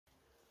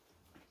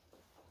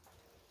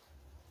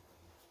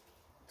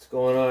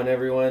going on,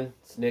 everyone?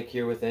 It's Nick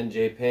here with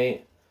NJ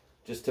Paint.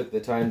 Just took the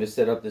time to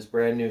set up this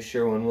brand new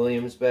Sherwin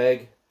Williams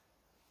bag.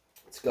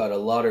 It's got a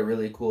lot of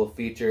really cool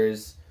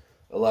features,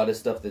 a lot of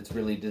stuff that's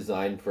really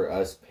designed for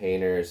us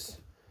painters.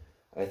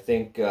 I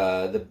think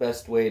the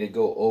best way to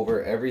go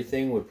over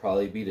everything would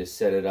probably be to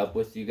set it up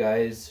with you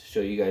guys,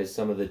 show you guys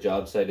some of the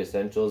job site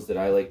essentials that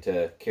I like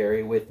to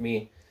carry with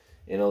me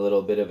in a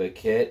little bit of a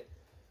kit.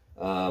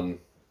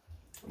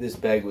 This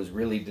bag was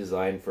really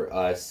designed for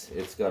us.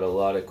 It's got a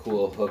lot of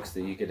cool hooks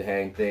that you could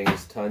hang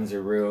things, tons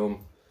of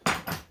room,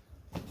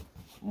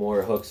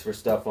 more hooks for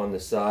stuff on the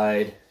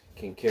side,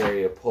 can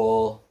carry a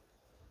pole.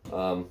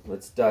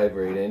 Let's dive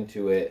right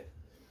into it.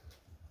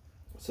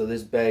 So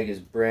this bag is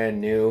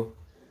brand new.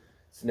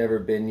 It's never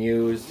been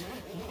used.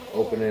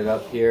 Open it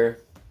up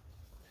here.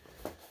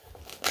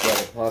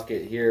 Got a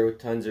pocket here with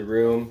tons of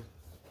room.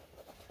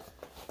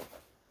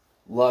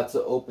 Lots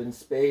of open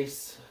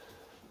space.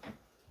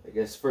 I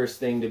guess first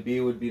thing to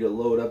be would be to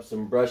load up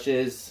some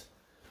brushes.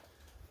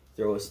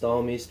 Throw a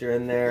Stallmeister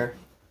in there.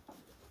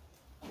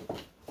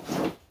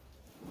 You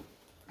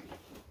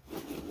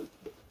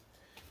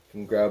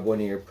can grab one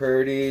of your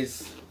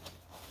Purdy's,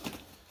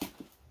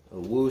 a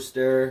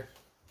Wooster,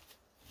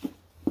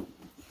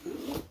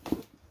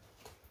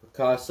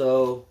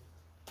 Picasso,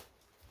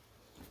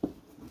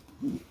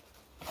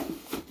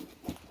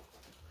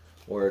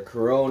 or a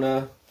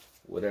Corona,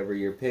 whatever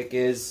your pick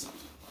is.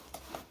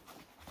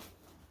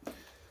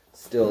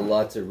 Still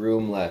lots of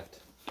room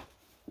left.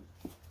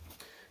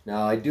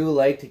 Now I do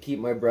like to keep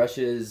my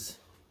brushes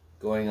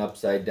going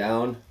upside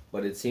down,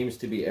 but it seems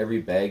to be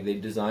every bag they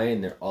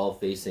design, they're all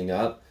facing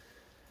up.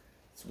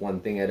 It's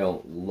one thing I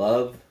don't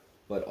love,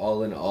 but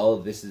all in all,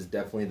 this is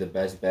definitely the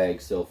best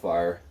bag so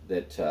far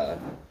that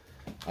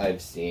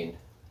I've seen.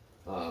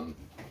 Got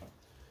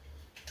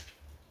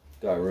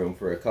room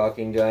for a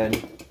caulking gun.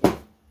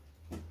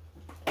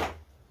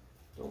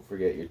 Don't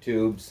forget your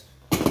tubes.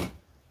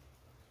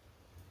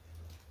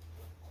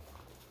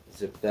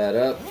 Zip that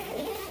up.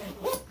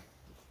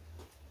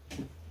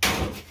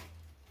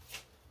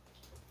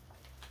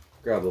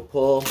 Grab a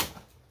pull.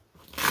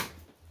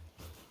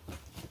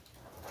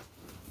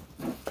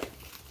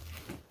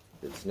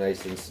 It's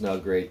nice and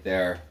snug right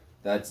there.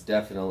 That's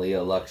definitely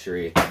a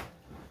luxury.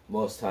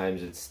 Most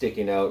times it's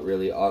sticking out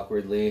really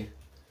awkwardly,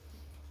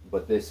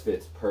 but this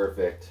fits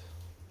perfect.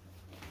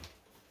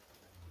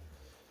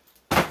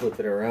 Flip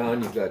it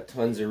around, you've got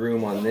tons of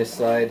room on this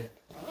side.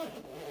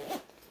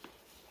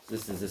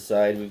 This is the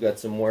side. We've got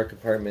some more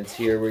compartments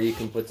here where you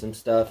can put some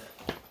stuff.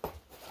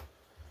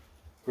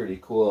 Pretty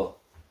cool.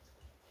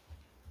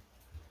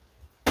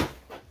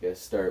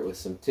 Guess start with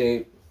some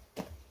tape.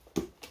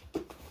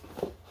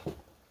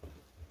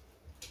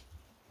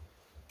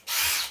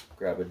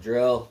 Grab a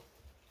drill.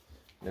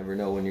 Never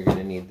know when you're going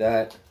to need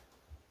that.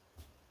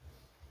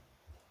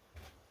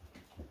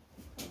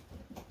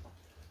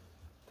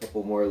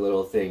 Couple more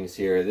little things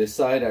here. This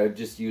side I would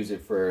just use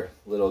it for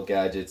little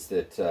gadgets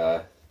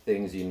that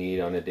things you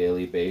need on a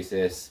daily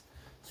basis.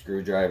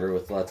 Screwdriver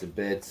with lots of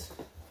bits.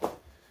 I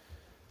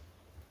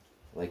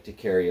like to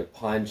carry a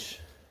punch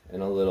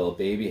and a little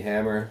baby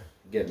hammer.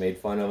 Get made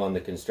fun of on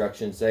the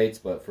construction sites,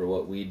 but for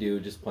what we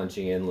do, just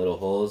punching in little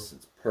holes,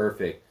 it's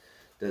perfect.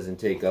 Doesn't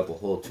take up a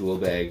whole tool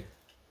bag.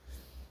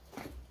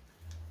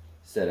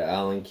 Set of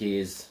Allen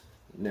keys.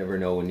 Never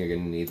know when you're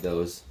going to need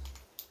those.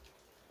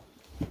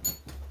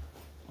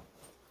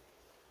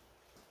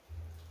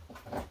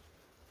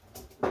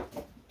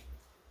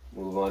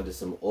 Move on to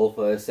some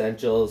Olfa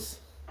essentials.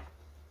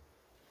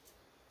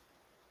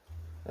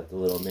 Got the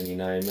little mini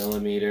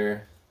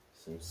 9mm,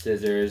 some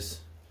scissors,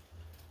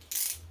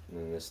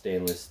 and then the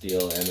stainless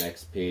steel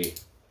MXP.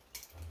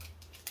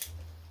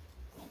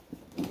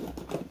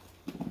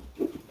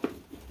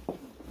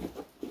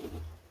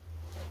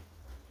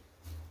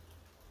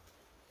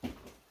 I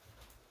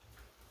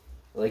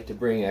like to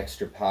bring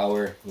extra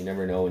power. You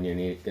never know when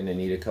you're going to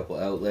need a couple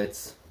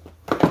outlets.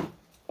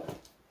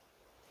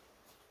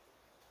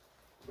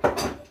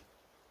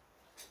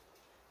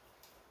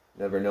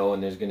 Never know when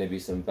there's going to be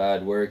some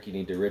bad work, you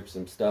need to rip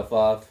some stuff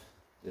off.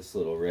 This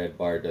little red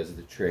bar does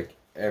the trick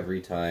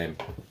every time.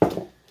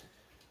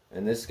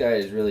 And this guy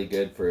is really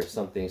good for if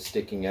something's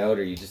sticking out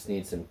or you just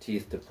need some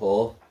teeth to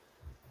pull.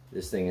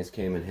 This thing has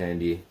came in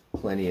handy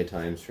plenty of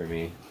times for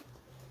me.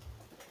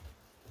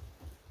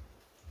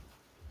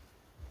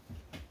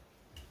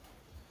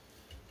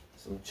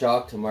 Some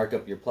chalk to mark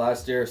up your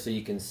plaster so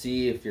you can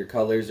see if your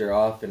colors are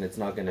off and it's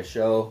not going to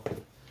show.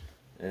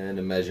 And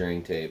a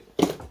measuring tape.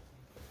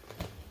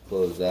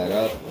 Close that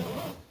up.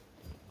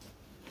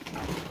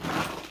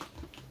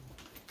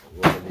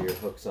 One of your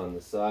hooks on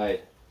the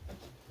side.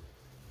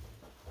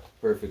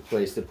 Perfect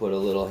place to put a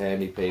little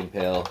handy paint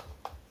pail.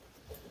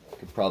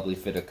 Could probably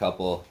fit a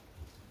couple.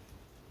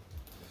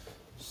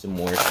 Some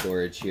more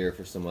storage here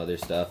for some other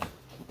stuff.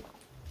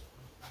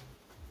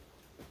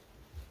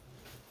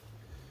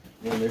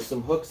 And there's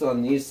some hooks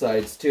on these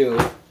sides too,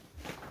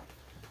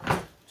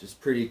 which is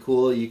pretty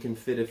cool. You can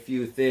fit a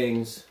few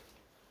things.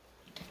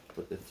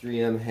 But the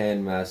 3M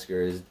hand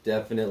masker is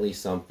definitely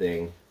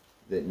something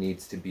that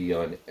needs to be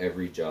on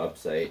every job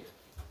site.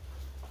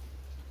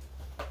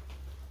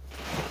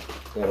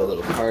 Got a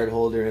little card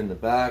holder in the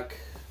back.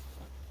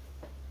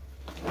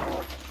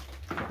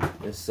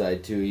 This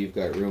side too, you've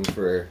got room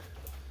for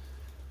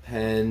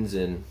pens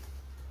and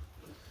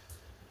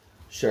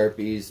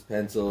Sharpies,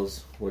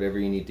 pencils, whatever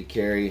you need to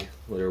carry.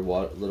 Little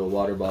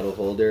water bottle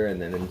holder,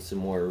 and then some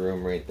more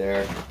room right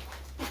there.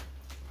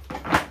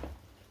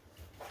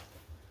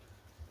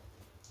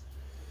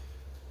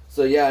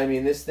 So yeah, I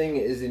mean, this thing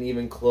isn't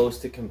even close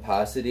to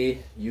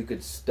capacity. You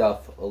could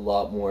stuff a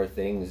lot more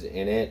things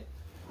in it.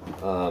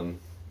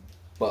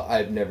 But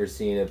I've never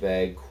seen a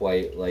bag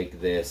quite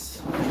like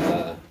this.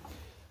 I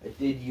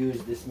did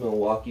use this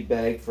Milwaukee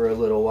bag for a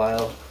little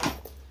while.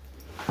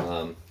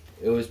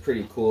 It was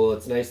pretty cool.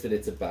 It's nice that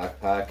it's a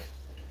backpack.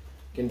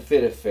 Can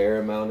fit a fair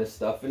amount of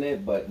stuff in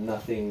it, but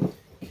nothing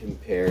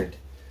compared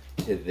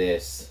to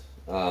this.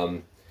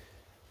 And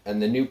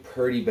the new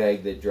Purdy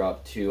bag that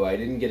dropped too, I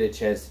didn't get a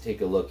chance to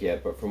take a look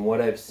yet, but from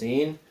what I've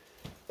seen,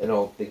 I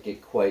don't think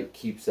it quite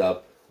keeps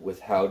up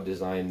with how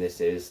designed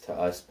this is to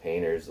us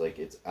painters. Like,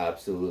 it's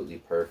absolutely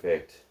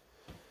perfect.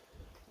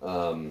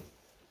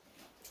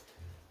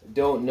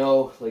 Don't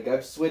know, like,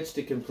 I've switched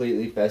to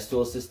completely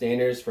Festool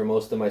sustainers for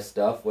most of my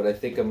stuff. What I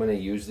think I'm going to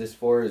use this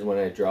for is when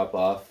I drop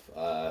off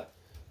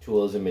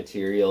tools and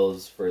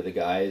materials for the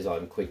guys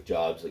on quick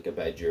jobs, like a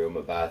bedroom,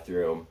 a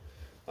bathroom,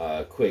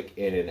 quick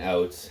in and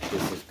outs.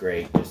 This is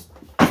great. Just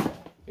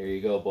here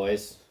you go,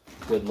 boys.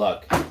 Good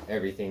luck.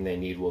 Everything they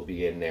need will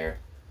be in there.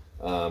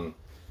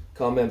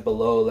 Comment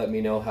below, let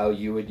me know how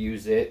you would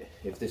use it,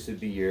 if this would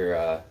be your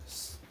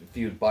if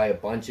you'd buy a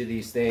bunch of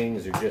these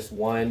things or just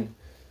one.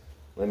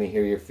 Let me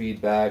hear your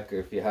feedback, or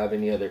if you have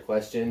any other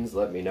questions,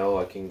 let me know.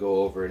 I can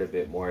go over it a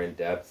bit more in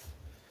depth.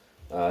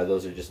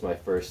 Those are just my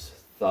first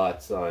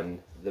thoughts on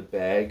the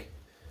bag.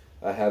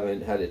 I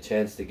haven't had a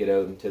chance to get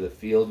out into the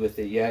field with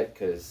it yet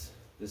because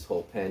this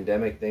whole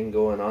pandemic thing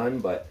going on,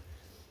 but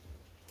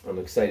I'm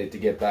excited to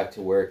get back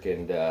to work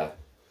and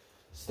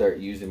start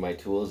using my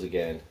tools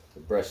again.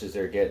 The brushes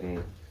are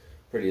getting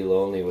pretty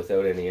lonely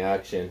without any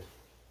action.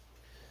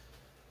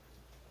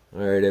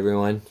 Alright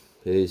everyone,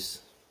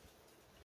 peace.